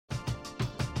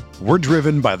We're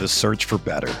driven by the search for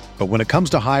better. But when it comes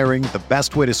to hiring, the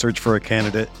best way to search for a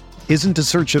candidate isn't to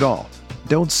search at all.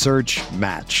 Don't search,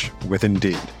 match with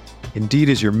Indeed. Indeed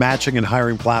is your matching and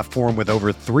hiring platform with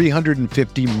over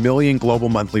 350 million global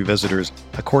monthly visitors,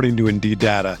 according to Indeed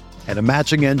data, and a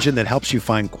matching engine that helps you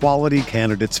find quality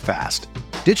candidates fast.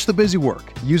 Ditch the busy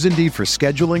work. Use Indeed for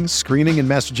scheduling, screening, and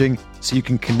messaging so you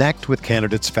can connect with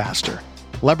candidates faster.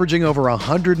 Leveraging over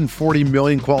 140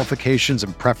 million qualifications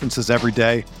and preferences every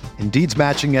day, Indeed's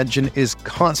matching engine is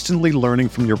constantly learning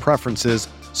from your preferences,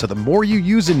 so the more you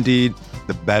use Indeed,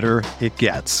 the better it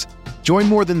gets. Join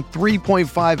more than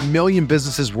 3.5 million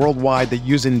businesses worldwide that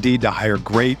use Indeed to hire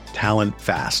great talent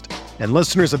fast. And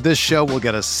listeners of this show will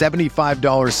get a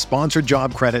 $75 sponsored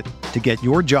job credit to get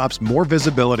your jobs more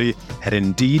visibility at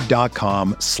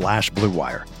Indeed.com/Blue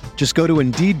Wire. Just go to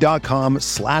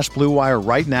Indeed.com/Blue Wire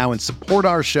right now and support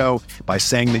our show by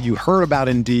saying that you heard about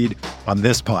Indeed on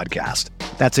this podcast.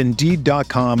 That's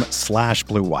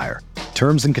Indeed.com/Blue Wire.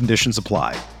 Terms and conditions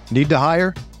apply. Need to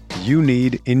hire? You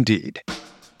need Indeed.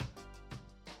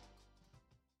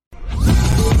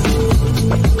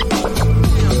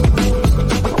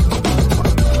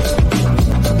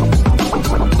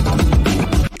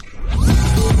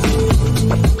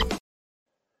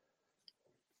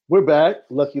 We're back,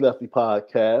 Lucky Lefty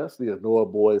Podcast. The Notre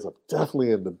boys are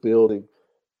definitely in the building.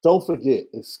 Don't forget,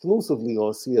 exclusively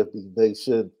on CFB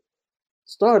Nation,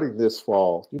 starting this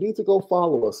fall, you need to go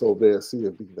follow us over there at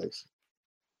CFB Nation.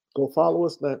 Go follow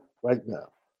us right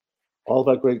now. All of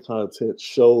our great content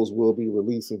shows will be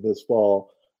releasing this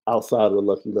fall outside of the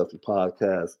Lucky Lefty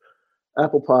Podcast,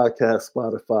 Apple Podcast,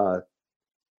 Spotify,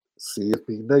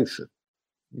 CFB Nation.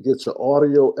 You get your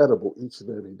audio edible each and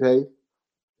every day.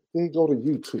 Then go to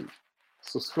YouTube,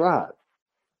 subscribe.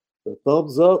 The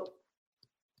thumbs up,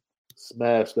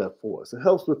 smash that for us. It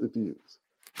helps with the views.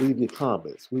 Leave your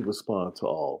comments. We respond to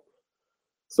all.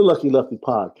 It's the Lucky Lefty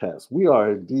Podcast. We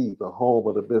are indeed the home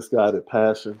of the misguided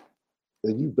passion,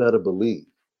 and you better believe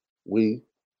we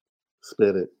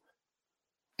spin it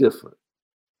different.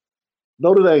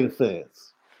 Notre Dame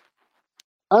fans,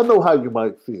 I know how you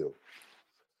might feel.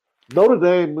 Notre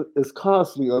Dame is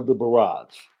constantly under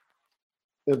barrage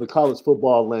in the college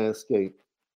football landscape.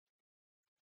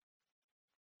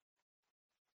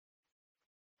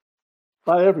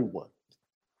 By everyone.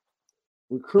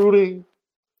 Recruiting,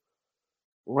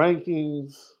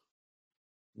 rankings,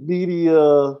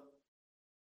 media,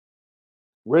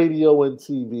 radio and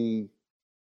TV,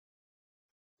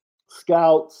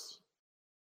 scouts,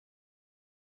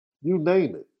 you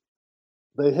name it.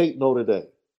 They hate Notre Dame.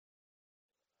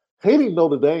 Hating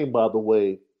Notre Dame, by the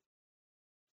way,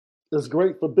 is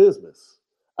great for business.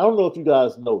 I don't know if you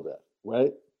guys know that,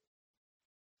 right?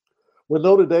 With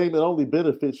Notre Dame, it only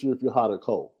benefits you if you're hot or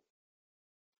cold.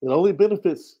 It only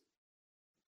benefits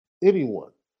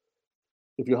anyone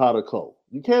if you're hot or cold.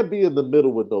 You can't be in the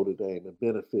middle with Notre Dame and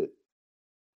benefit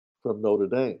from Notre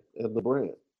Dame and the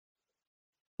brand.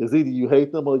 It's either you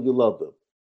hate them or you love them.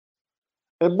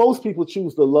 And most people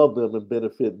choose to love them and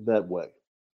benefit in that way.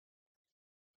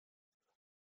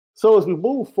 So as we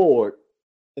move forward,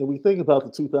 and we think about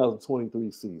the 2023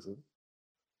 season,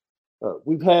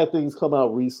 we've had things come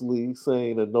out recently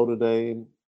saying that Notre Dame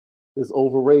is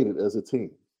overrated as a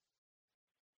team.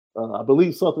 I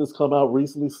believe something's come out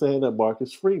recently saying that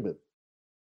Marcus Freeman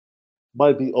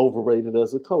might be overrated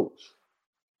as a coach.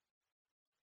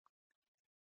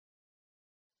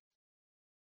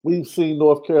 We've seen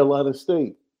North Carolina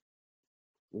State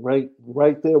ranked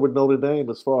right there with Notre Dame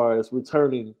as far as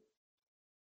returning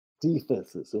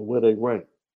defenses and where they rank.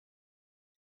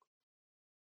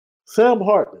 Sam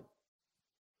Hartman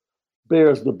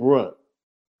bears the brunt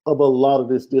of a lot of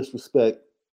this disrespect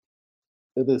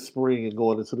in this spring and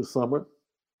going into the summer.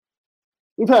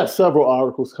 We've had several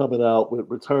articles coming out with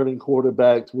returning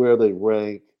quarterbacks, where they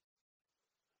rank.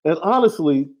 And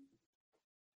honestly,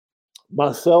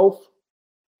 myself,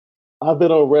 I've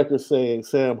been on record saying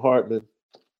Sam Hartman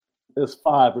is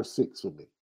 5 or 6 for me.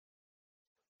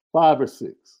 5 or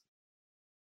 6.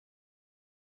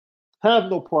 Have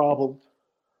no problem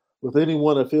with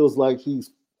anyone that feels like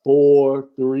he's 4,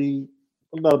 3.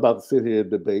 I'm not about to sit here and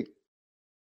debate.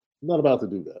 I'm not about to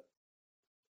do that.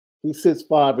 He sits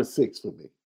 5 or 6 for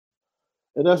me.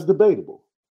 And that's debatable.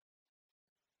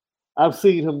 I've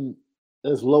seen him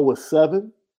as low as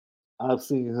 7. I've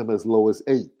seen him as low as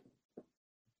 8.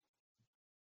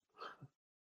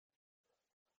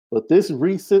 But this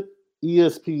recent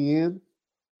ESPN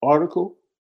article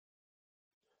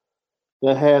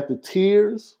that had the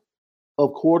tiers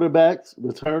of quarterbacks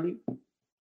returning,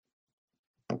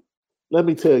 let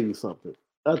me tell you something.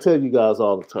 I tell you guys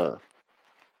all the time.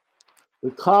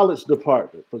 The college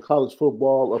department for college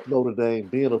football of Notre Dame,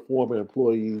 being a former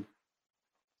employee,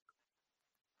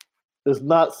 is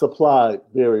not supplied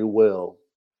very well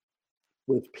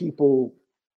with people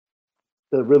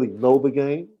that really know the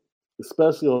game,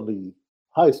 especially on the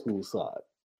high school side.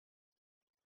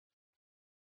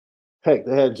 Heck,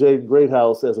 they had Jaden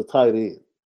Greathouse as a tight end.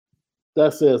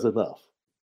 That says enough.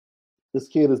 This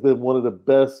kid has been one of the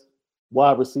best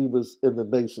wide receivers in the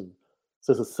nation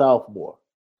since a sophomore.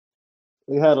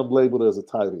 They had him labeled as a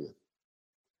tight end.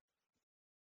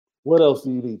 What else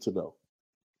do you need to know?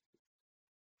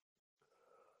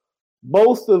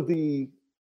 Most of the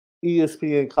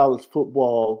ESPN college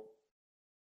football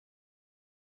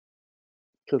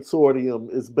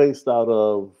consortium is based out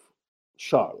of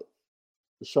Charlotte,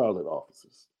 the Charlotte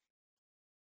offices.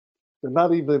 They're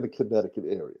not even in the Connecticut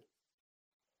area.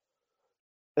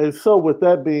 And so, with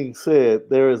that being said,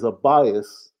 there is a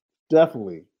bias,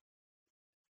 definitely,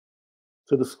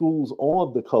 to the schools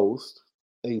on the coast,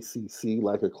 ACC,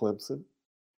 like a Clemson,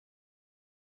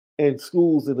 and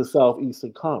schools in the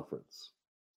Southeastern Conference,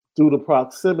 due to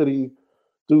proximity,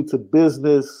 due to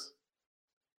business,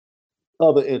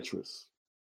 other interests.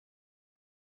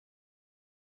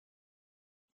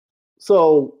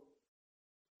 So,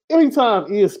 anytime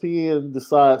ESPN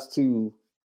decides to,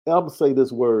 and I'm going to say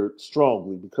this word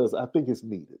strongly because I think it's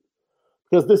needed,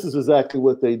 because this is exactly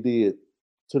what they did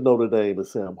to Notre Dame and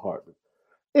Sam Hartman.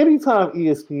 Anytime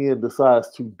ESPN decides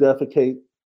to defecate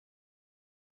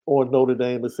on Notre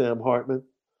Dame and Sam Hartman,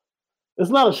 it's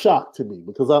not a shock to me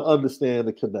because I understand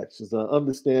the connections. I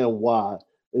understand why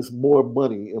it's more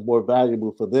money and more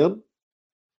valuable for them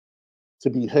to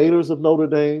be haters of Notre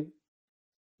Dame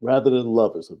rather than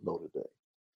lovers of Notre Dame.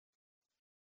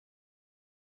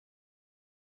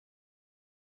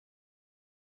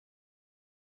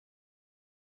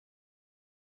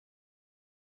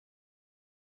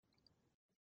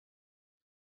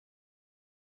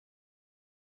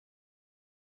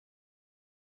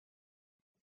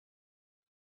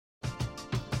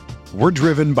 We're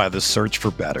driven by the search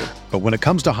for better. But when it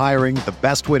comes to hiring, the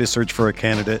best way to search for a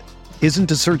candidate isn't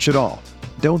to search at all.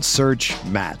 Don't search,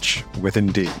 match with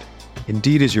Indeed.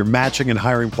 Indeed is your matching and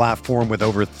hiring platform with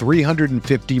over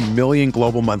 350 million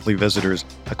global monthly visitors,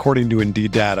 according to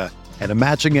Indeed data, and a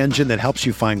matching engine that helps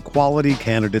you find quality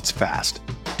candidates fast.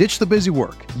 Ditch the busy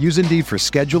work. Use Indeed for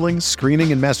scheduling,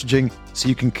 screening, and messaging so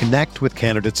you can connect with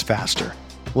candidates faster.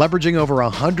 Leveraging over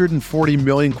 140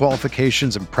 million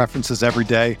qualifications and preferences every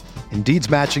day, Indeed's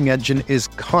matching engine is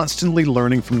constantly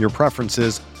learning from your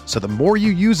preferences, so the more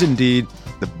you use Indeed,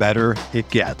 the better it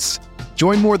gets.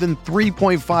 Join more than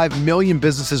 3.5 million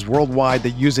businesses worldwide that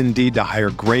use Indeed to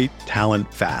hire great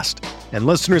talent fast. And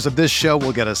listeners of this show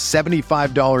will get a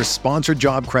 $75 sponsored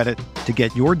job credit to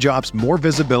get your jobs more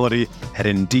visibility at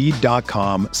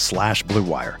Indeed.com/Blue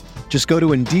Wire. Just go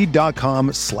to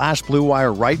Indeed.com/Blue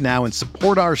Wire right now and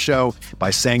support our show by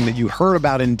saying that you heard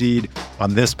about Indeed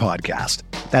on this podcast.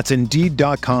 That's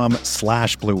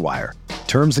Indeed.com/Blue Wire.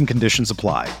 Terms and conditions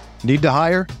apply. Need to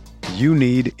hire? You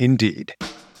need Indeed.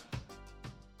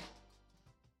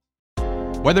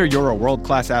 Whether you're a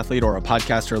world-class athlete or a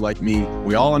podcaster like me,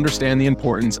 we all understand the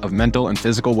importance of mental and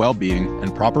physical well-being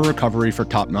and proper recovery for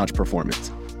top-notch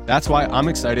performance. That's why I'm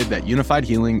excited that Unified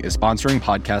Healing is sponsoring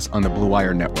podcasts on the Blue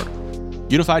Wire Network.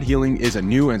 Unified Healing is a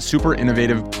new and super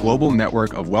innovative global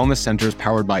network of wellness centers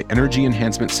powered by Energy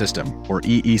Enhancement System, or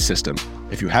EE System.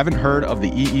 If you haven't heard of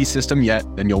the EE System yet,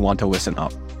 then you'll want to listen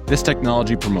up. This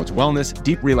technology promotes wellness,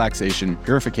 deep relaxation,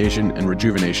 purification, and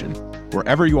rejuvenation.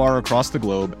 Wherever you are across the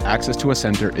globe, access to a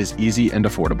center is easy and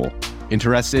affordable.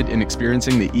 Interested in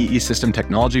experiencing the EE System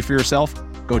technology for yourself?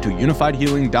 Go to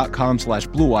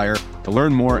unifiedhealing.com/Blue Wire to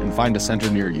learn more and find a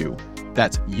center near you.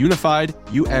 That's unified,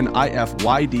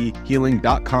 UNIFYD,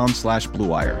 healing.com/Blue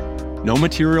Wire. No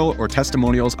material or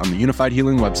testimonials on the Unified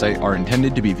Healing website are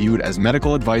intended to be viewed as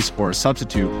medical advice or a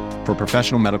substitute for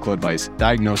professional medical advice,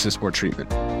 diagnosis, or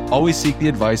treatment. Always seek the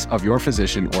advice of your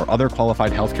physician or other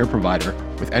qualified healthcare provider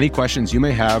with any questions you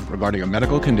may have regarding a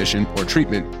medical condition or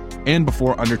treatment and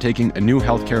before undertaking a new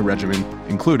healthcare regimen,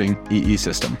 including EE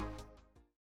System.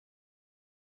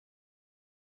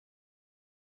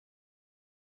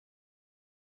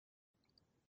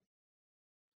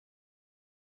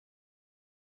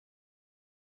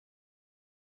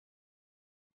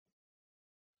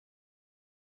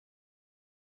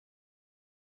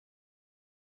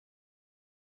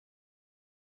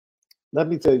 Let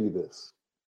me tell you this.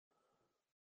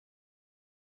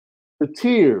 The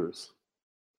tiers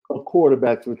of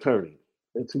quarterbacks returning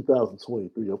in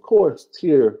 2023. Of course,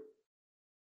 tier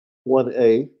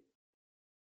 1A,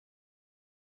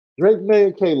 Drake May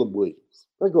and Caleb Williams.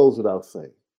 That goes without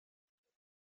saying.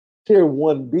 Tier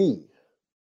 1B,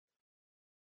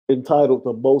 entitled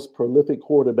The Most Prolific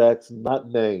Quarterbacks Not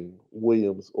Named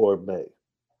Williams or May.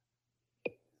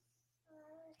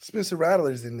 Spencer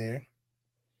Rattler's in there.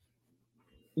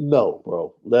 No,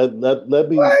 bro. Let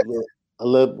me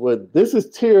this is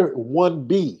tier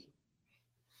 1B.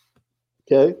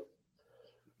 Okay?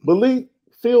 Malik,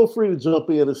 feel free to jump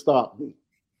in and stop me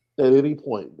at any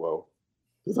point, bro.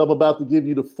 Because I'm about to give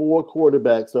you the 4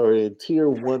 quarterbacks that are in tier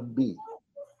 1B.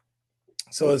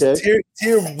 So it's tier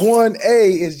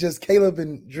 1A is just Caleb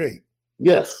and Drake.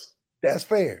 Yes. That's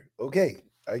fair. Okay.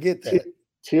 I get that.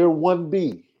 Tier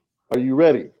 1B. Are you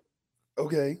ready?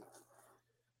 Okay.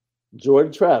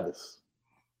 Jordan Travis.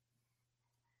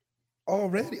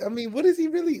 Already? I mean, what is he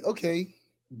really? Okay.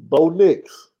 Bo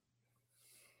Nix.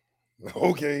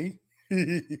 Okay.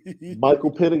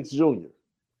 Michael Penix Jr.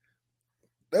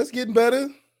 That's getting better.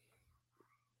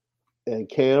 And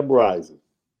Cam Rising.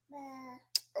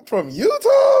 From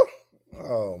Utah?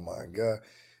 Oh, my God.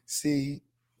 See,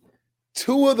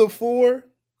 2 of the 4,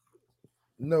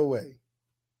 no way.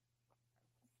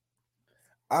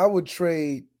 I would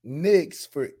trade Nix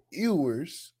for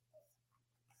Ewers.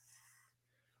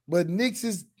 But Nix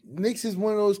is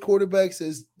one of those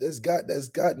quarterbacks that's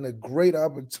gotten a great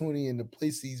opportunity in the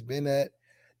place he's been at,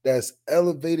 that's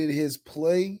elevated his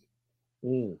play,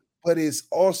 but it's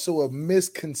also a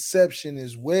misconception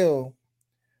as well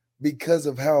because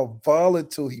of how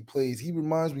volatile he plays. He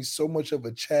reminds me so much of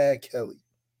a Chad Kelly.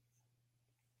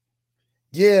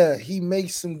 Yeah, he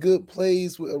makes some good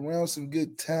plays around some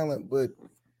good talent, but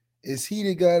is he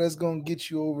the guy that's going to get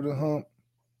you over the hump?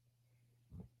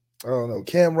 I don't know.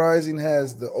 Cam Rising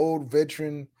has the old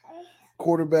veteran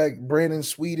quarterback Brandon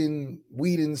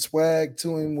Whedon swag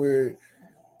to him where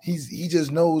he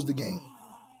just knows the game.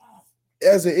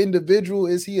 As an individual,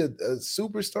 is he a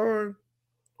superstar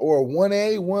or a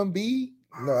 1A, 1B?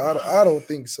 No, I don't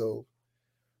think so.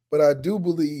 But I do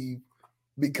believe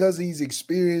because he's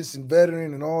experienced and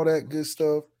veteran and all that good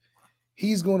stuff,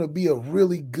 he's going to be a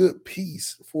really good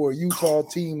piece for a Utah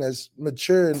team that's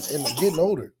mature and getting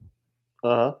older.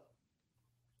 Uh-huh.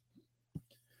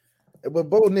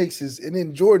 But Bo Nix and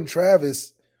then Jordan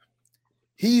Travis,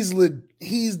 he's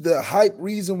the hype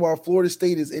reason why Florida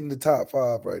State is in the top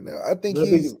 5 right now. I think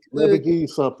let me give you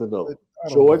something though.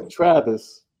 Jordan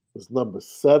Travis is number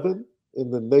 7 in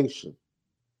the nation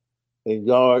in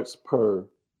yards per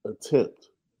attempt.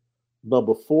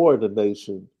 Number 4 in the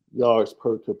nation, yards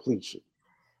per completion.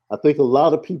 I think a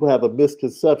lot of people have a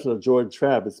misconception of Jordan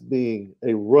Travis being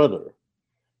a runner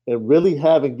and really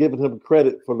haven't given him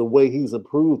credit for the way he's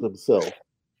improved himself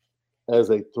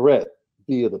as a threat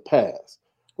via the pass.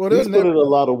 Well, he's put in a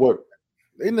lot of work.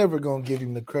 They're never going to give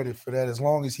him the credit for that as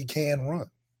long as he can run.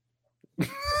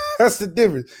 That's the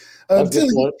difference. Until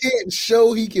he can't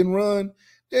show he can run,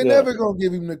 they're never going to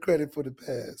give him the credit for the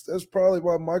pass. That's probably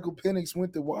why Michael Penix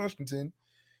went to Washington,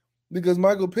 because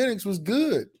Michael Penix was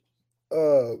good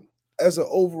as an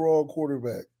overall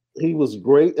quarterback. He was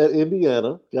great at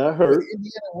Indiana. Got hurt. But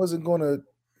Indiana wasn't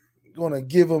gonna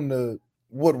give him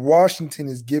what Washington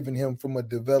is giving him from a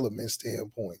development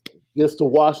standpoint. Gets to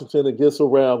Washington and gets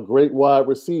around great wide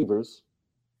receivers,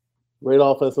 great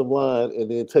offensive line, and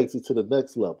then takes it to the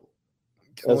next level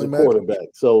as a quarterback.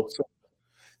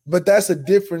 But that's a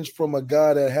difference from a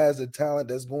guy that has a talent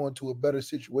that's going to a better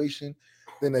situation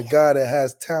than a guy that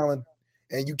has talent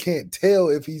and you can't tell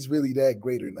if he's really that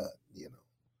great or not.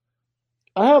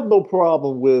 I have no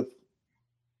problem with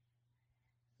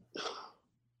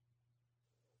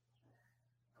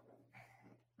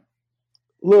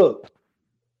look,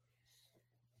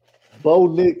 Bo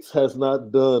Nix has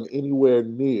not done anywhere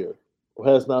near or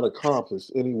has not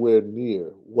accomplished anywhere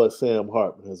near what Sam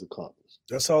Hartman has accomplished.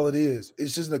 That's all it is.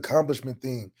 It's just an accomplishment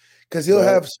thing. Because he'll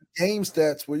have some game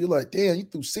stats where you're like, damn, you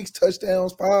threw 6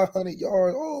 touchdowns, 500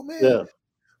 yards. Oh, man. Yeah.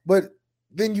 But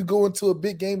then you go into a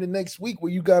big game the next week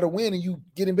where you got to win and you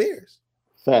get embarrassed.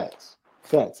 Facts.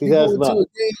 He has not.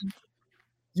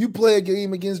 You play a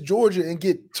game against Georgia and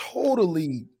get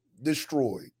totally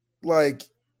destroyed, like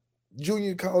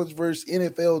junior college versus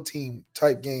NFL team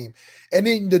type game. And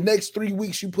then the next 3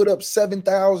 weeks you put up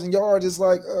 7,000 yards. It's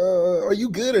like, are you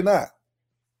good or not?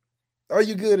 Are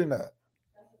you good or not?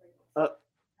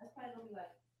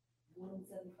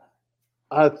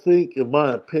 I think, in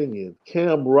my opinion,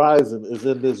 Cam Rising is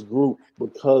in this group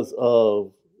because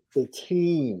of the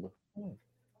team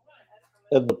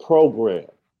and the program.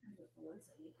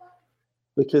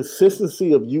 The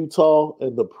consistency of Utah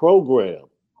and the program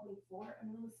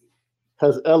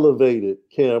has elevated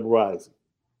Cam Rising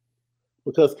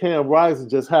because Cam Rising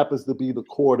just happens to be the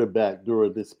quarterback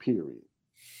during this period.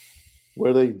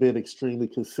 where they've been extremely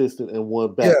consistent and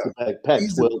won Yeah, he's the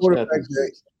Pac-12 quarterback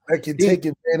championships. that can take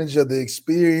advantage of the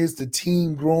experience, the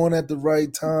team growing at the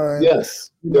right time.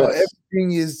 Yes,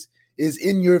 everything is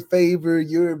in your favor.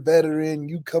 You're a veteran.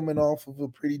 You coming off of a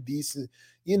pretty decent,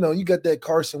 you got that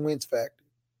Carson Wentz factor.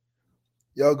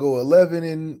 Y'all go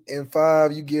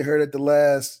 11-5. You get hurt at the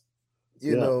last,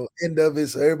 end of it.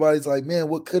 So everybody's like, man,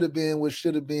 what could have been, what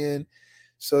should have been.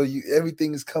 So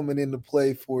everything is coming into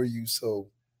play for you. So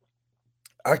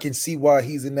I can see why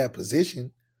he's in that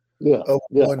position. Of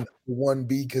 1B,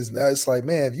 because now it's like,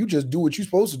 man, if you just do what you're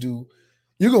supposed to do,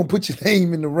 you're gonna put your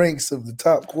name in the ranks of the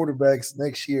top quarterbacks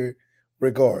next year,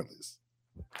 regardless.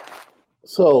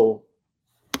 So,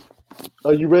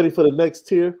 are you ready for the next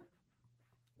tier?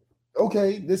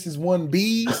 Okay, this is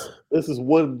 1B. This is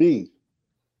 1B.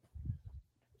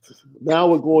 Now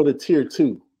we're going to tier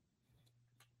 2.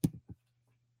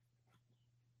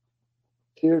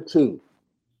 Tier 2.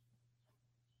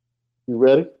 You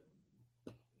ready?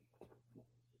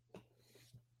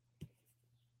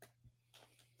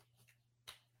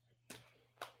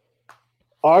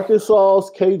 Arkansas's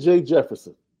KJ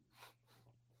Jefferson.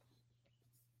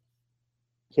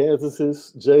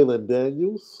 Kansas's Jalen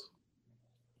Daniels.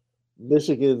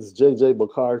 Michigan's JJ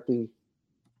McCarthy.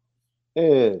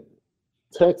 And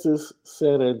Texas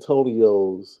San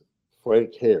Antonio's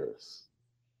Frank Harris.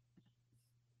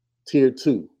 Tier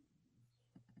 2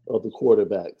 of the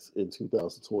quarterbacks in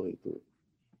 2023.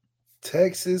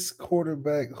 Texas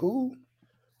quarterback who?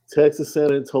 Texas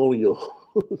San Antonio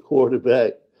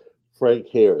quarterback Frank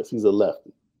Harris. He's a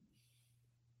lefty.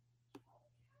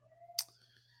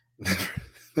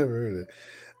 Never heard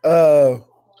of it.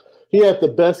 He had the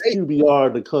best QBR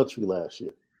in the country last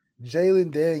year. Jalen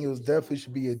Daniels definitely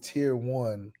should be a tier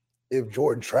 1 if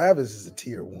Jordan Travis is a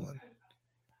tier 1.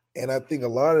 And I think a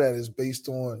lot of that is based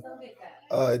on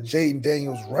Jaden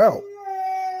Daniels' route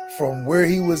from where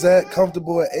he was at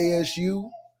comfortable at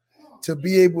ASU to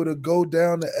be able to go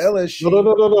down to LSU.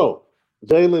 No.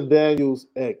 Jalen Daniels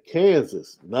at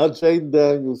Kansas, not Jaden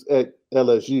Daniels at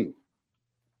LSU.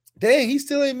 Dang, he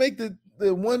still ain't make the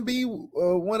 1B,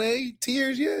 1A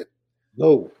tiers yet?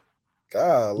 No.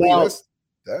 Golly, now,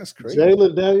 that's crazy.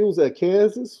 Jalen Daniels at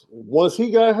Kansas, once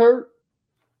he got hurt,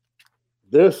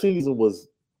 their season was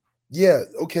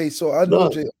okay, so I know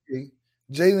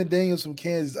Jalen Daniels from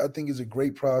Kansas, I think, is a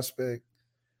great prospect.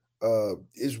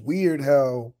 It's weird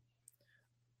how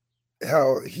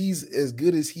he's as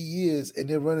good as he is, and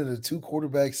they're running a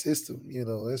 2-quarterback system.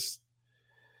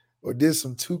 Or did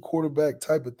some 2-quarterback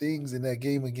type of things in that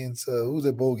game against who was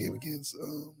that bowl game against?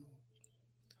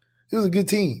 It was a good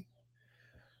team,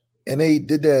 and they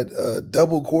did that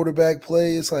double quarterback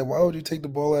play. It's like, why would you take the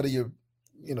ball out of your,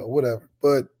 whatever?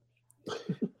 But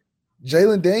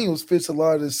Jalen Daniels fits a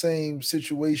lot of the same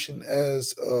situation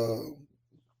as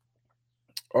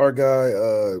our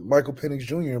guy Michael Penix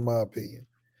Jr. in my opinion.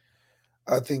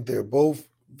 I think they're both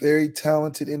very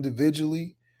talented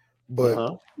individually,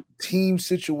 but team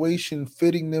situation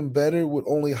fitting them better would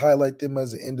only highlight them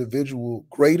as an individual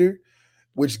greater,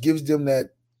 which gives them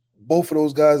that both of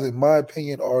those guys, in my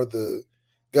opinion, are the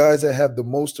guys that have the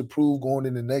most to prove going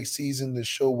in the next season to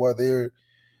show why they're,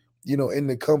 in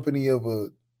the company of a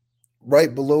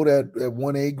right below that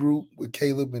 1A group with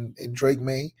Caleb and Drake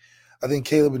May. I think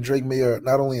Caleb and Drake May are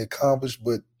not only accomplished,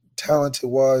 but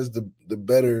talented-wise, the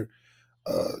better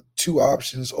 2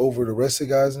 options over the rest of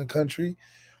the guys in the country.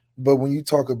 But when you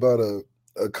talk about a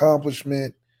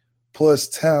accomplishment plus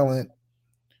talent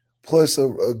plus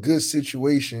a good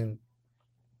situation,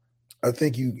 I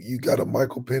think you got a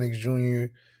Michael Penix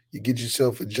Jr., you get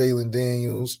yourself a Jalen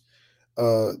Daniels,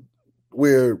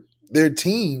 where their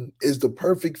team is the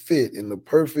perfect fit and the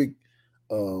perfect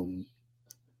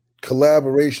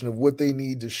collaboration of what they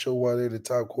need to show why they're the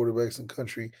top quarterbacks in the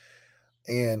country.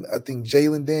 And I think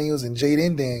Jalen Daniels and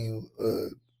Jaden Daniels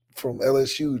from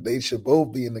LSU, they should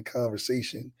both be in the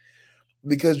conversation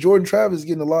because Jordan Travis is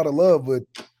getting a lot of love, but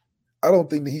I don't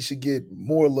think that he should get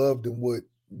more love than what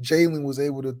Jalen was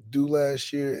able to do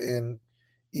last year and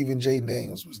even Jaden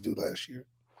Daniels was do last year.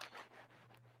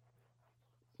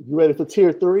 You ready for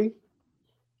tier 3?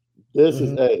 This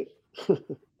is A.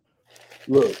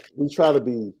 Look, we try to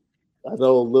be, I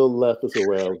know a little left is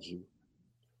around you.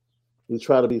 We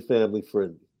try to be family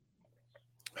friendly.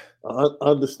 I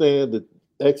understand that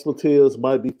expletives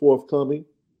might be forthcoming.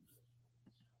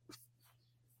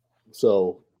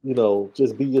 So,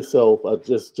 just be yourself.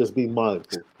 Just be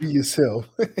mindful. Be yourself.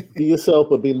 Be yourself,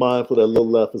 but be mindful that little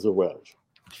left is around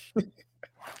you.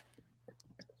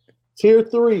 Tier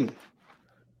 3.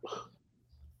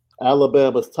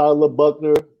 Alabama's Tyler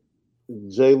Buckner,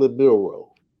 Jalen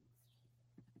Milroe.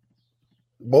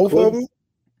 Both of them?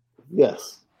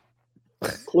 Yes.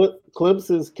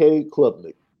 Clemson's Cade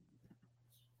Klubnik.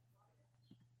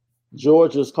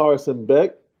 Georgia's Carson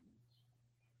Beck.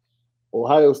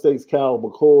 Ohio State's Cal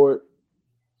McCord.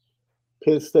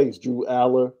 Penn State's Drew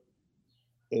Aller.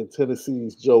 And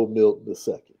Tennessee's Joe Milton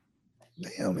II.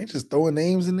 Damn, they just throwing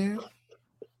names in there.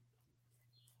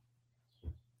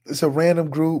 It's a random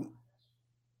group.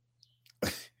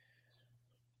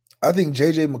 I think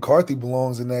J.J. McCarthy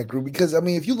belongs in that group because, I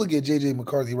mean, if you look at J.J.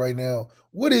 McCarthy right now,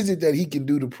 what is it that he can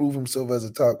do to prove himself as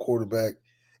a top quarterback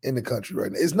in the country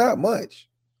right now? It's not much.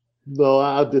 No,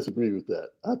 I disagree with that.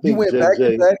 I think You went back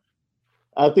to back.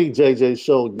 I think JJ's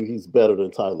showing you he's better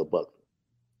than Tyler Buckner.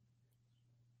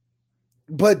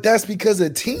 But that's because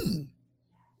of team.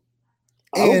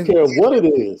 I don't care what it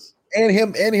is. And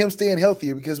him staying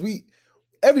healthier because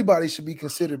everybody should be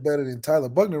considered better than Tyler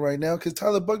Buckner right now because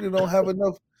Tyler Buckner don't have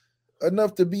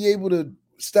enough to be able to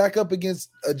stack up against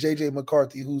a J.J.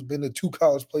 McCarthy who's been to 2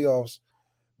 college playoffs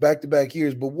back-to-back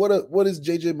years. But what is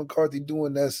J.J. McCarthy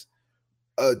doing that's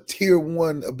a tier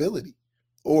 1 ability?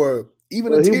 Or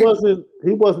even he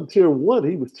wasn't tier 1,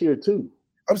 he was tier 2.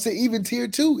 I'm saying even tier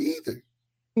 2 either.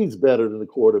 He's better than the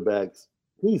quarterbacks.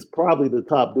 He's probably the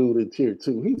top dude in tier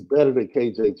 2. He's better than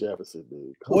KJ Jefferson,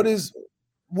 dude. What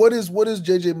is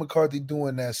J.J. McCarthy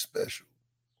doing that's special?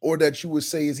 Or that you would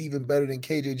say is even better than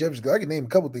KJ Jefferson? Because I can name a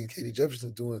couple things KJ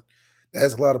Jefferson's doing that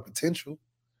has a lot of potential.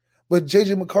 But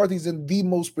J.J. McCarthy's in the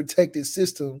most protected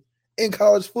system in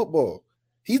college football.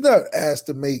 He's not asked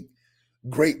to make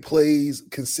great plays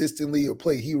consistently or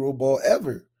play hero ball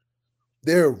ever.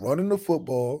 They're running the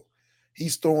football.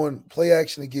 He's throwing play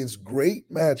action against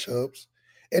great matchups,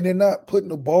 and they're not putting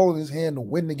the ball in his hand to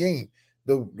win the game.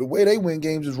 The way they win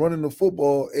games is running the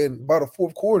football, and by the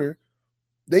fourth quarter,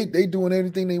 they doing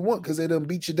anything they want because they done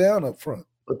beat you down up front.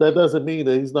 But that doesn't mean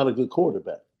that he's not a good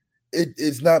quarterback.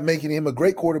 It's not making him a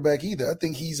great quarterback either. I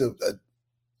think he's a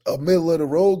middle of the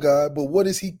road guy, but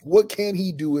what can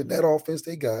he do in that offense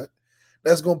they got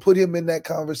that's going to put him in that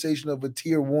conversation of a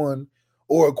tier 1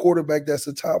 or a quarterback that's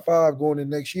a top 5 going in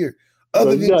next year?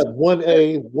 You got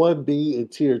 1A, 1B, and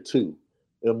tier 2.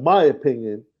 In my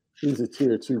opinion, he's a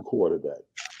tier 2 quarterback.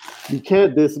 You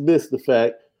can't dismiss the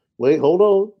fact,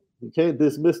 you can't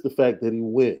dismiss the fact that he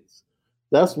wins.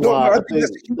 That's why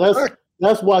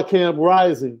that's why Cam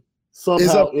Rising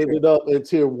somehow ended up in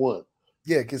tier 1.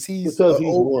 Yeah, because he's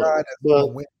old guy that's going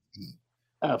to win.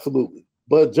 Absolutely.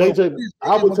 But I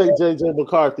would take JJ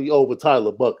McCarthy over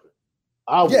Tyler Buckner.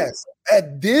 Yes,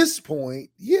 at this point,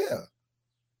 yeah.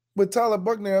 But Tyler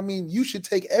Buckner, I mean, you should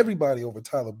take everybody over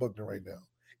Tyler Buckner right now.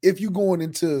 If you're going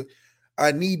into,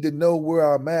 I need to know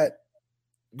where I'm at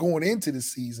going into the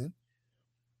season.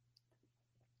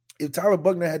 If Tyler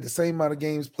Buckner had the same amount of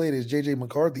games played as J.J.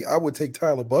 McCarthy, I would take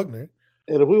Tyler Buckner.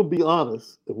 And if we'll be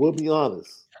honest, let's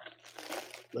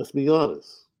be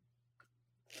honest.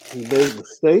 He made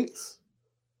mistakes,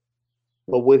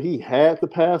 but when he had to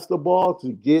pass the ball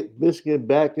to get Michigan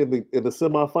back in the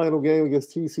semifinal game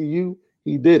against TCU,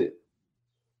 he did it.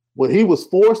 When he was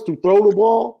forced to throw the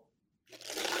ball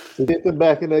to get them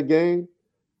back in that game,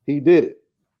 he did it.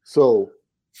 So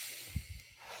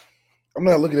I'm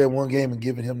not looking at one game and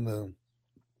giving him the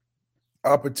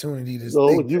opportunity to.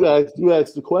 So you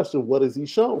asked the question, what has he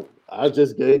shown? I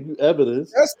just gave you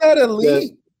evidence. That's not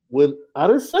elite. When I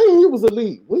didn't say he was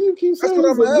elite. When you keep saying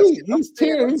he's elite, he's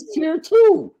tier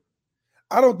 2.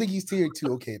 I don't think he's tier 2.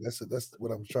 Okay, that's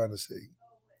what I'm trying to say.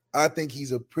 I think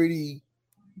he's a pretty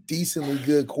decently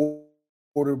good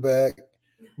quarterback,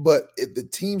 but if the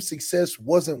team success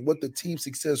wasn't what the team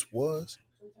success was,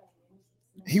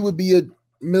 he would be a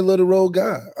middle of the road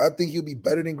guy. I think he'll be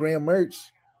better than Graham Mertz,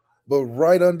 but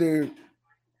right under,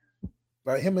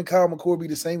 like him and Kyle McCord be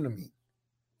the same to me.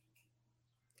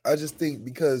 I just think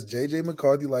because J.J.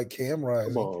 McCarthy, like Cam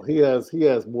Rising, come on, he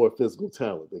has more physical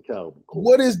talent than Kyle McCord.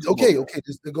 What is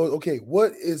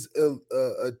What is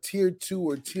a tier 2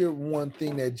 or tier 1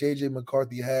 thing that J.J.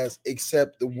 McCarthy has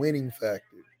except the winning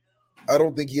factor? I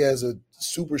don't think he has a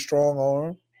super strong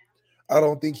arm. I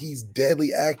don't think he's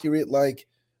deadly accurate like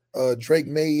Drake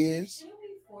May is.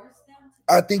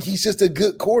 I think he's just a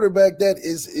good quarterback that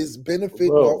is benefiting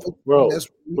off of that's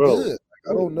really good.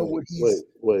 I don't know what he's.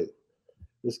 Wait.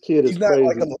 This kid is he's not crazy.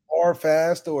 Like a Lamar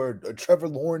Fast or a Trevor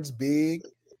Lawrence big.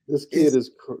 This kid is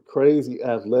crazy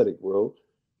athletic, bro.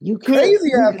 You can't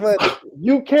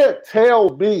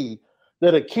tell me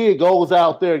that a kid goes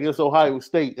out there against Ohio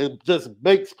State and just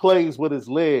makes plays with his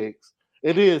legs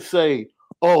and then say,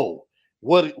 "Oh,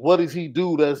 what does he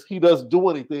do? He doesn't do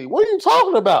anything." What are you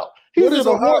talking about? He's in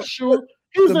a horseshoe.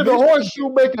 He's in the horseshoe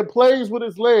making plays with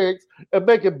his legs and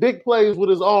making big plays with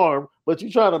his arm, but you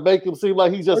trying to make him seem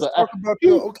like he's just okay,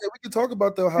 we can talk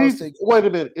about the Ohio State. Wait a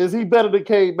minute. Is he better than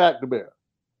Cade McNamara?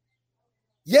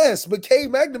 Yes, but Cade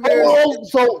McNamara.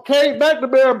 So Cade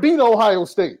McNamara beat Ohio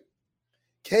State.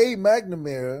 Cade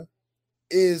McNamara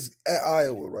is at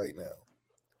Iowa right now.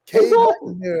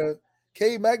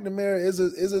 Cade McNamara is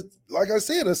a like I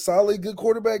said, a solid good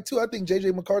quarterback too. I think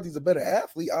JJ McCarthy's a better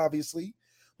athlete, obviously,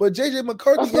 but JJ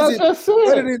McCarthy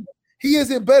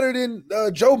isn't better than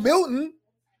Joe Milton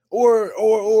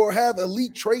or have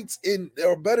elite traits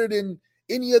or better than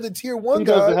any other tier 1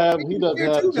 guy. He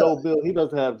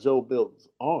doesn't have Joe Milton's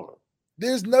arm.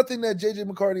 There's nothing that JJ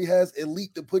McCarthy has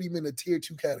elite to put him in a tier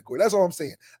 2 category. That's all I'm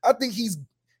saying. I think he's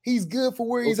good for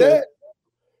where he's at.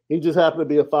 He just happened to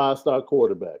be a 5-star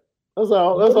quarterback. That's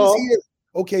all.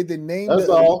 Okay, then name the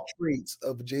elite traits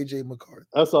of JJ McCarthy.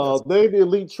 That's all. Name the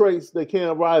elite traits that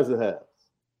Cam Rising has.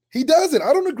 He doesn't.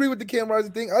 I don't agree with the Cam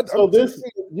Rising thing.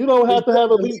 You don't have to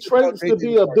have elite traits to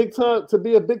be a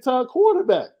big time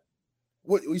quarterback.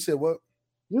 What you said? What?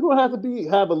 You don't have to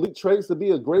have elite traits to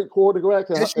be a great quarterback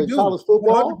in college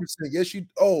football. 100%. Yes, you.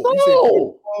 Oh, no.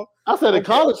 You said I said in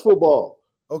college football.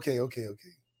 Okay.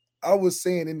 I was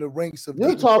saying in the ranks of.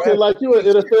 You're talking like you're an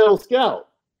NFL scout.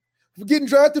 We're getting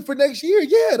drafted for next year.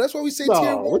 Yeah, that's why we say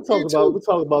tier 1. We're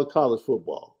talking about college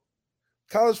football.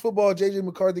 College football, JJ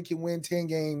McCarthy can win 10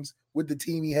 games with the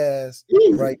team he has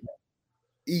right now.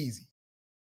 Easy.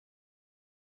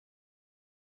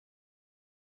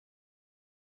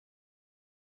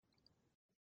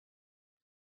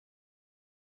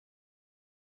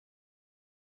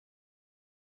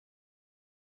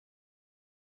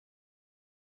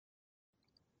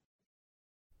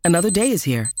 Another day is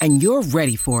here, and you're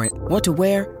ready for it. What to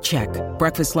wear? Check.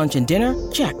 Breakfast, lunch, and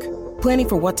dinner? Check. Planning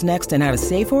for what's next and how to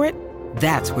save for it?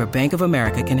 That's where Bank of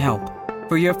America can help.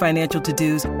 For your financial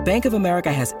to-dos, Bank of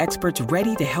America has experts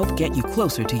ready to help get you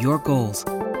closer to your goals.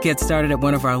 Get started at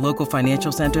one of our local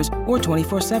financial centers or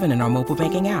 24/7 in our mobile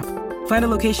banking app. Find a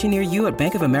location near you at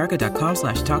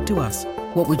bankofamerica.com/talktous.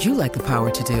 What would you like the power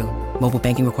to do? Mobile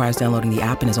banking requires downloading the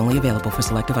app and is only available for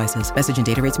select devices. Message and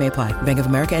data rates may apply. Bank of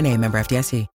America NA, member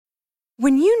FDIC.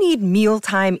 When you need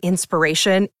mealtime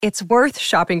inspiration, it's worth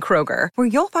shopping Kroger, where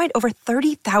you'll find over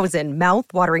 30,000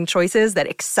 mouth-watering choices that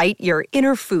excite your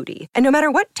inner foodie. And no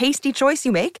matter what tasty choice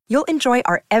you make, you'll enjoy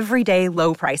our everyday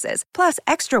low prices, plus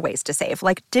extra ways to save,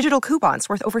 like digital coupons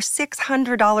worth over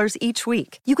 $600 each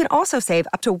week. You can also save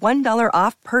up to $1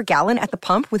 off per gallon at the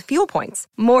pump with fuel points.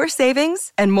 More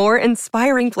savings and more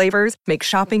inspiring flavors make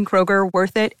shopping Kroger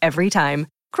worth it every time.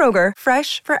 Kroger,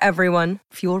 fresh for everyone.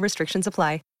 Fuel restrictions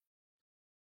apply.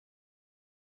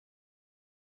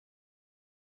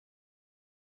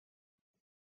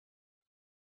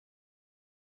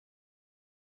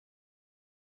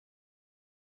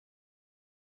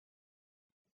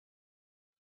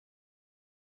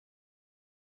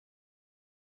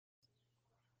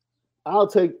 I'll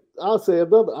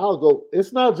go.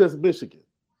 It's not just Michigan.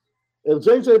 If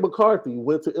JJ McCarthy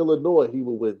went to Illinois, he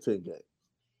would win 10 games.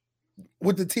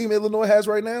 With the team Illinois has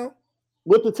right now?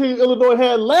 With the team Illinois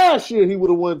had last year, he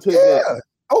would have won 10 games. Yeah.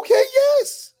 Okay,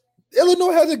 yes.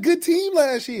 Illinois has a good team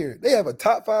last year. They have a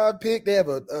top 5 pick. They have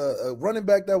a running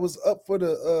back that was up for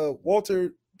the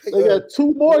Walter. They got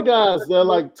 2 more guys that are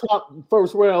like top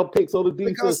first round picks on the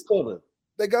defense coming.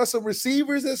 They got some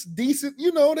receivers that's decent.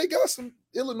 They got some.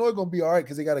 Illinois going to be all right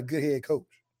because they got a good head coach.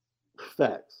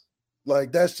 Facts.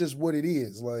 Like, that's just what it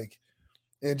is. Like,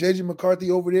 and JJ McCarthy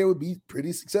over there would be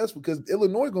pretty successful because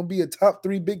Illinois going to be a top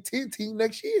 3 Big Ten team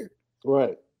next year.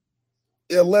 Right.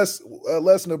 Unless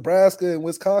Nebraska and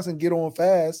Wisconsin get on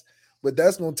fast, but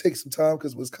that's going to take some time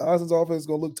because Wisconsin's offense is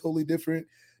going to look totally different.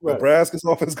 Right. Nebraska's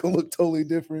offense is going to look totally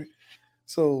different.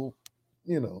 So,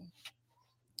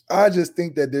 I just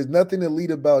think that there's nothing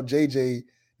elite about JJ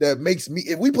that makes me –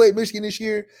 if we played Michigan this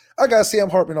year, I got Sam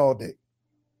Hartman all day.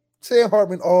 Sam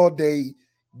Hartman all day.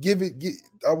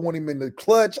 I want him in the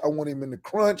clutch. I want him in the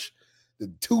crunch, the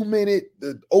 2-minute,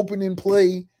 the opening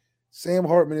play. Sam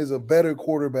Hartman is a better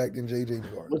quarterback than JJ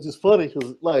McCarthy. Which is funny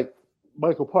because, like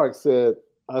Michael Parks said,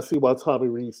 I see why Tommy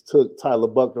Rees took Tyler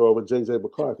Buckner over JJ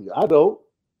McCarthy. I don't.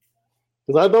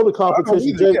 Because I know the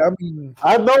competition.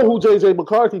 I know who JJ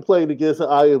McCarthy played against at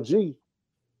IMG.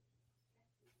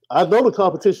 I know the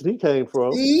competition he came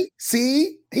from.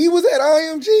 See, he was at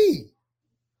IMG.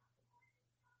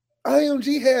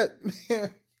 IMG had,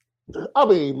 man. I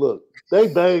mean, look,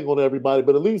 they bang on everybody,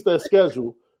 but at least that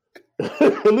schedule. That's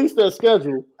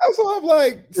why I'm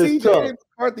like, JJ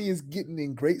McCarthy is getting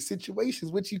in great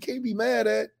situations, which you can't be mad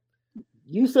at.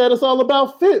 You said it's all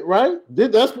about fit, right?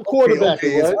 That's for quarterback,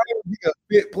 right? IMG a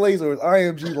fit place, or is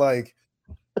IMG like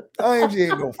IMG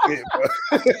ain't no fit, bro.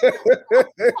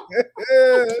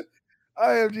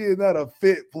 IMG is not a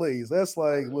fit place. That's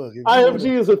like, look, if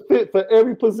IMG is a fit for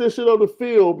every position on the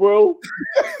field, bro.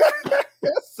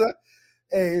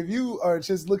 Hey, if you are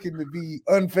just looking to be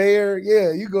unfair,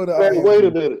 yeah, you go to Hey, IMG. wait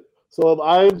a minute. So if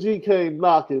IMG came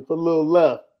knocking for Lil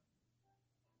Left,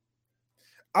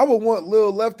 I would want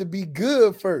Lil Left to be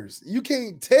good first. You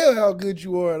can't tell how good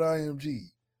you are at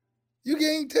IMG. You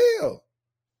can't tell.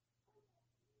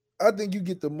 I think you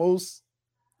get the most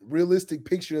realistic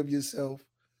picture of yourself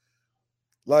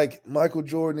like Michael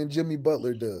Jordan and Jimmy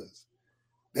Butler does.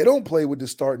 They don't play with the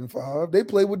starting five. They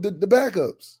play with the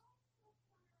backups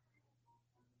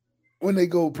when they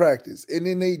go practice. And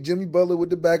then Jimmy Butler with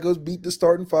the backups beat the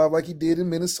starting five like he did in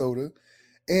Minnesota.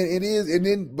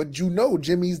 But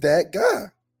Jimmy's that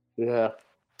guy. yeah.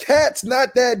 Cat's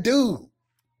not that dude.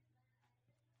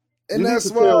 And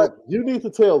you need to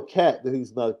tell Cat that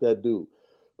he's not that dude.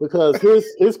 Because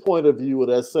his point of view of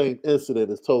that same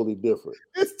incident is totally different.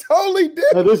 It's totally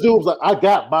different. And this dude was like, I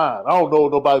got mine. I don't know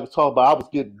what nobody was talking about. I was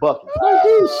getting buckets. Like,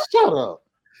 dude, shut up.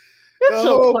 Get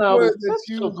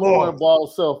your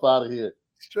cornball self out of here.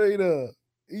 Straight up.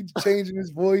 He's changing his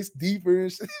voice deeper.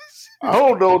 I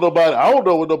don't know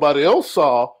what nobody else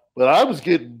saw, but I was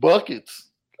getting buckets.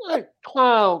 Like,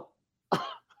 clown.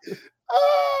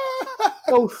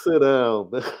 Go sit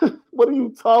down, man. What are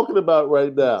you talking about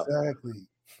right now? Exactly.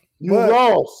 You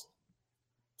lost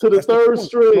to the third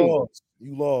string.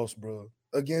 You lost, bro,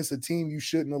 against a team you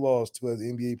shouldn't have lost to as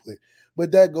an NBA player.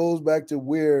 But that goes back to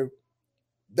where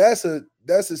that's a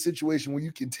situation where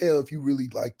you can tell if you really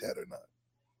like that or not.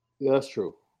 Yeah, that's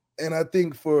true. And I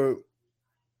think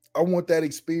I want that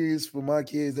experience for my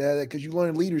kids to have that, because you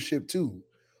learn leadership too.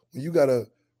 When you got to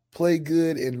play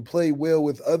good and play well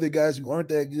with other guys who aren't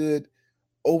that good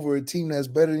over a team that's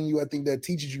better than you, I think that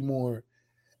teaches you more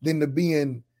than to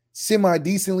being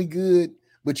semi-decently good,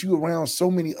 but you around so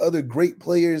many other great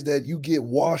players that you get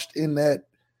washed in that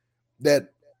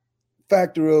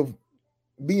factor of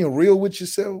being real with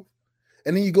yourself.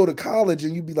 And then you go to college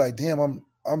and you be like, damn,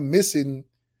 I'm missing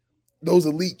those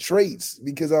elite traits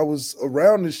because I was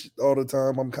around this all the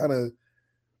time. I'm kind of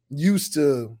used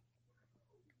to,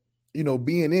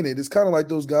 being in it. It's kind of like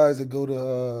those guys that go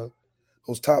to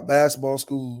those top basketball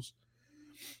schools,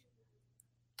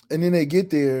 and then they get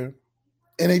there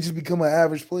and they just become an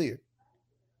average player.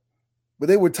 But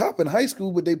they were top in high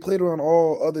school, but they played around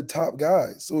all other top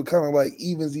guys. So it kind of like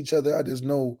evens each other out. There's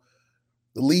no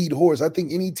lead horse. I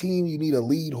think any team, you need a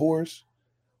lead horse,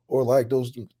 or like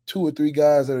those 2 or 3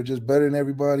 guys that are just better than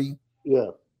everybody. Yeah.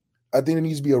 I think there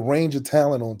needs to be a range of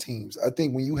talent on teams. I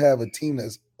think when you have a team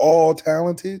that's all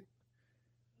talented,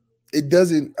 I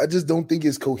just don't think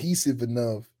it's cohesive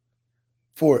enough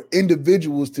for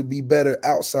individuals to be better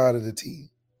outside of the team,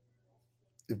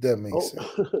 if that makes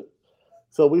sense.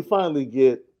 So we finally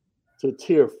get to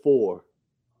tier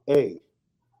 4A.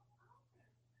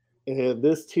 And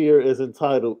this tier is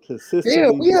entitled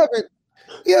consistently. Yeah,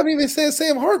 we haven't even said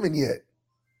Sam Hartman yet.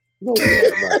 No, we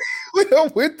have not. We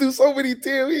done went through so many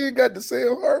tiers. We ain't got to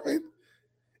Sam Hartman.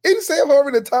 Isn't Sam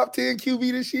Hartman a top 10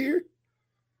 QB this year?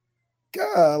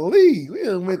 Golly, we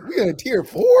in tier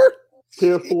 4?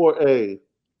 Tier 4A.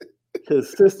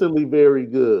 Consistently very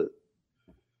good.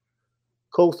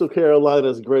 Coastal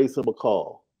Carolina's Grayson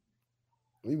McCall.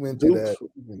 We went through that.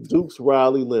 Duke's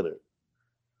Riley Leonard.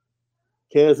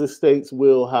 Kansas State's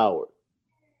Will Howard.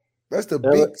 That's the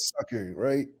big sucker,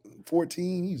 right?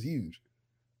 14, he's huge.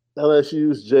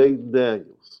 LSU's Jaden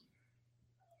Daniels.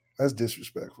 That's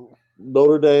disrespectful.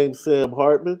 Notre Dame's Sam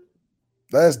Hartman.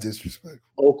 That's disrespectful.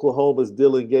 Oklahoma's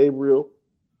Dylan Gabriel.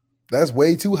 That's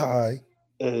way too high.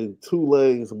 And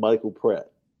Tulane's Michael Pratt.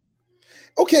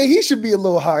 Okay, he should be a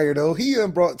little higher, though. He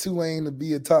brought Tulane to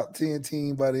be a top 10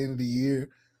 team by the end of the year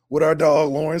with our dog,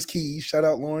 Lawrence Keys. Shout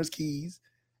out Lawrence Keys.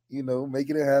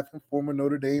 Making it happen. Former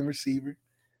Notre Dame receiver.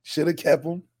 Should have kept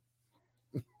him.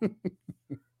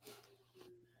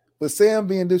 But Sam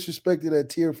being disrespected at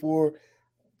tier 4,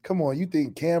 come on, you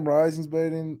think Cam Rising's better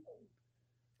than –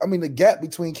 the gap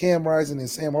between Cam Rising and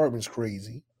Sam Hartman's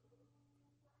crazy.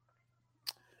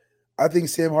 I think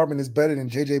Sam Hartman is better than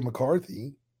J.J.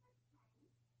 McCarthy.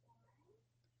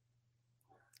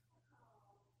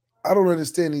 I don't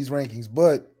understand these rankings,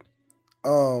 but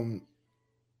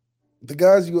the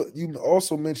guys you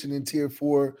also mentioned in tier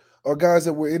 4 are guys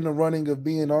that were in the running of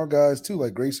being our guys too,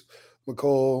 like Grace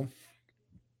McCall.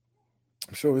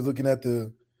 I'm sure we're looking at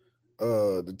the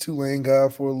Tulane guy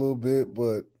for a little bit,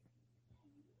 but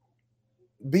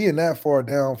being that far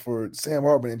down for Sam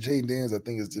Hartman and Jaden Daniels, I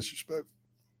think is disrespectful.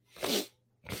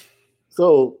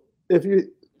 So if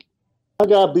you I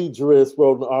got B. Driss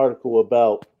wrote an article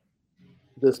about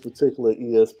this particular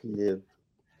ESPN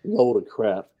load of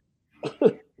crap.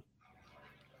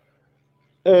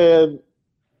 And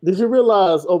did you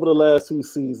realize over the last 2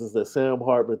 seasons that Sam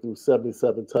Hartman threw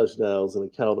 77 touchdowns and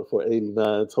accounted for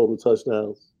 89 total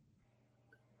touchdowns?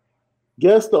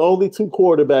 Guess the only 2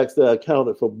 quarterbacks that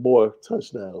accounted for more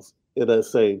touchdowns in that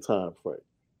same time frame.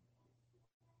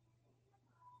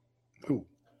 Who?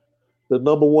 The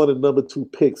number 1 and number 2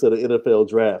 picks of the NFL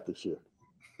draft this year.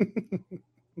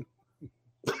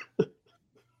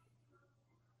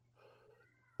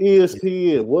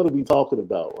 ESPN, what are we talking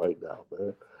about right now,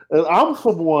 man? And I'm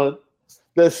someone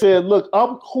that said, look,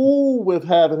 I'm cool with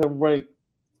having him ranked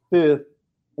 5th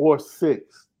or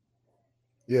 6th.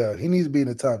 Yeah, he needs to be in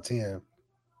the top 10.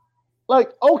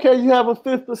 Like, okay, you have a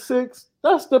 5th or 6th.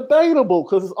 That's debatable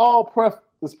because it's all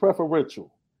it's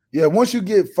preferential. Yeah, once you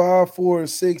get 5, 4,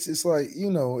 6, it's like,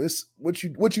 it's what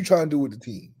you trying to do with the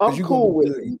team. I'm cool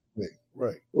with it.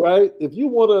 Right. If you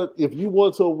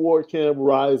want to award Cam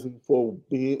Rising for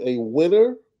being a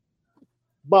winner,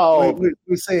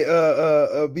 we say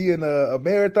being a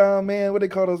marathon man. What they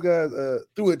call those guys?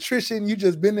 Through attrition, you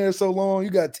just been there so long. You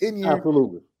got tenure.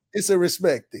 Absolutely, it's a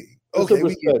respect thing. Okay, it's a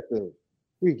respect thing.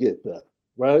 We get that,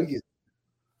 right?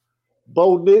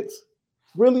 Bo Nix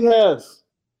really has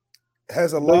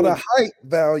a lot of height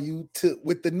value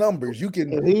with the numbers.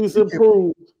 And he's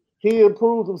improved. He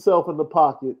improved himself in the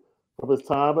pocket from his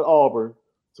time at Auburn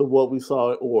to what we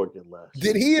saw at Oregon last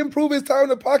year. Did he improve his time in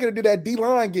the pocket, or did that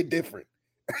D-line get different?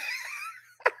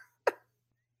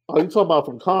 Are you talking about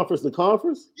from conference to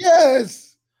conference?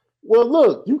 Yes. Well,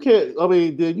 look, you can't. I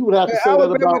mean, then you would have to say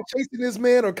Alabama that about chasing this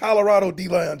man, or Colorado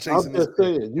D-line chasing this man. I'm just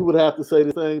saying, you would have to say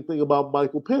the same thing about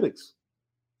Michael Penix.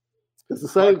 It's the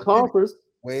same conference.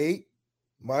 Wait,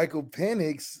 Michael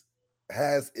Penix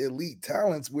has elite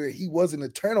talents where he wasn't a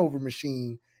turnover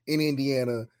machine in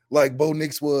Indiana like Bo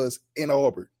Nix was in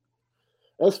Auburn.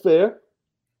 That's fair.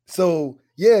 So,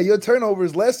 yeah, your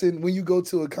turnovers lessen when you go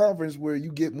to a conference where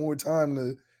you get more time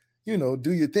to,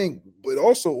 do your thing. But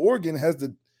also Oregon has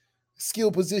the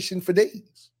skill position for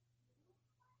days.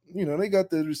 They got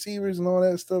the receivers and all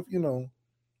that stuff,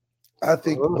 I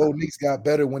think Bo Nix got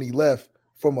better when he left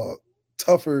from a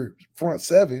tougher front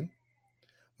seven.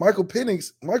 Michael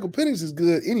Penix is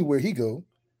good anywhere he go,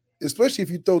 especially if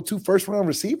you throw 2 first-round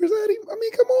receivers at him. I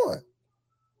mean, come on.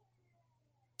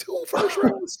 2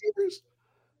 first-round receivers?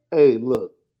 Hey,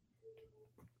 look.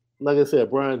 Like I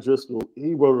said, Brian Driscoll,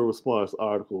 he wrote a response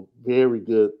article. Very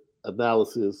good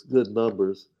analysis, good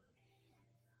numbers.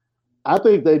 I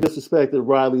think they disrespected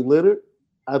Riley Leonard.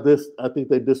 I think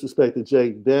they disrespected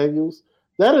Jaden Daniels.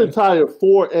 That entire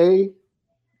 4A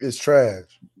is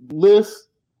trash. List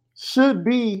should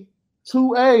be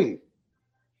 2A.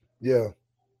 Yeah.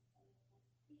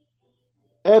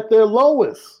 At their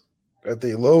lowest. At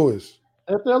their lowest.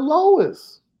 If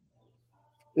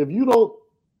you don't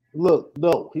look,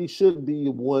 no, he shouldn't be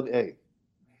 1A.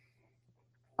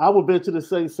 I would venture to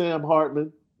say Sam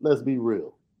Hartman, let's be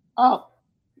real.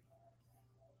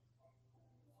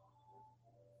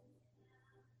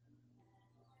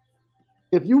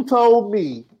 If you told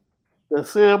me that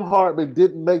Sam Hartman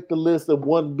didn't make the list of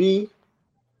 1B,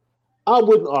 I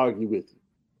wouldn't argue with you.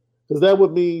 Because that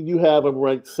would mean you have him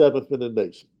ranked 7th in the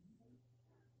nation.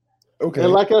 Okay.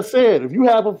 And like I said, if you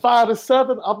have him 5 or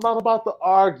 7, I'm not about to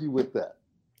argue with that.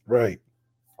 Right.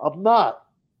 I'm not.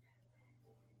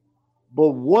 But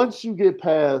once you get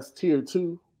past tier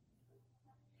 2.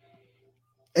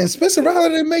 And Spencer Rattler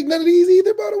didn't make none of these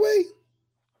either, by the way.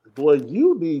 Boy,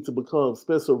 you need to become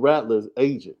Spencer Rattler's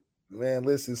agent. Man,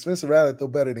 listen, Spencer Rattler throw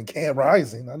better than Cam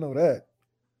Rising. I know that.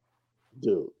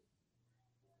 Dude.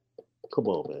 Come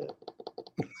on, man.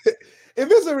 If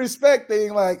it's a respect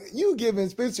thing, like you giving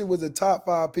Spencer was a top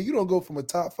 5 pick, you don't go from a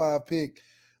top 5 pick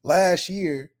last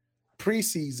year,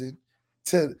 preseason,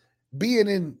 to being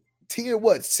in tier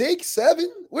 6, 7?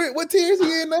 What tier is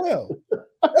he in now?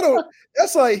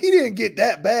 That's like he didn't get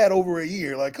that bad over a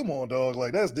year. Like, come on, dog.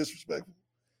 Like, that's disrespectful.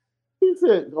 He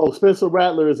said, Spencer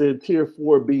Rattler is in tier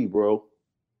 4B, bro.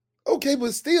 Okay,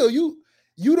 but still, you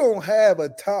don't have a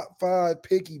top 5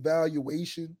 pick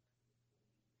evaluation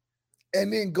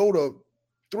and then go to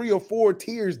 3 or 4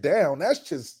 tiers down. That's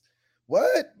just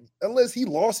what? Unless he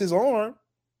lost his arm,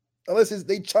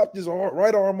 they chopped his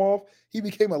right arm off, he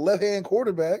became a left-hand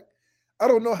quarterback. I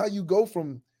don't know how you go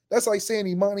from. That's like saying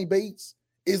Imani Bates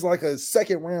is like a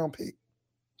 2nd-round pick.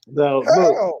 No,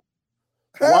 how?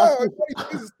 How?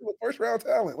 He's still a first-round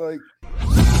talent. Like.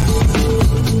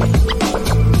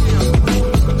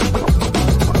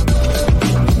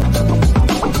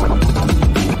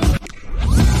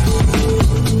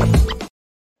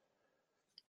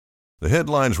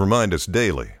 headlines remind us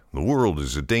daily, the world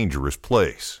is a dangerous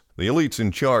place. The elites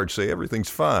in charge say everything's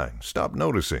fine, stop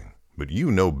noticing. But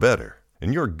you know better.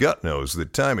 And your gut knows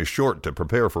that time is short to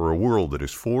prepare for a world that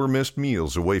is 4 missed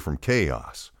meals away from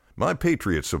chaos. My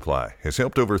Patriot Supply has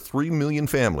helped over 3 million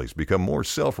families become more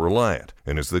self-reliant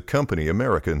and is the company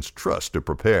Americans trust to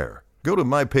prepare. Go to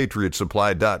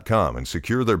MyPatriotSupply.com and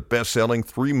secure their best-selling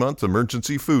 3-month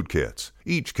emergency food kits.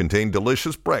 Each contain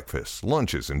delicious breakfasts,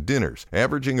 lunches, and dinners,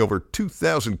 averaging over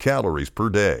 2,000 calories per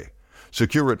day.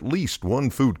 Secure at least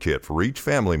 1 food kit for each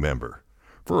family member.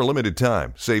 For a limited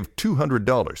time, save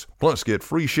 $200, plus get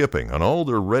free shipping on all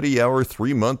their Ready Hour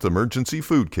 3-month emergency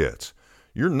food kits.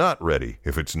 You're not ready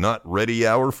if it's not Ready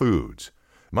Hour Foods.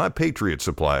 My Patriot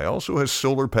Supply also has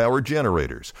solar-powered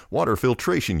generators, water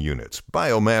filtration units,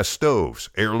 biomass stoves,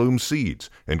 heirloom seeds,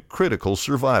 and critical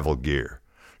survival gear.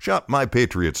 Shop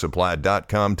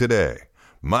MyPatriotSupply.com today.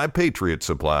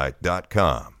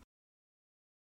 MyPatriotSupply.com.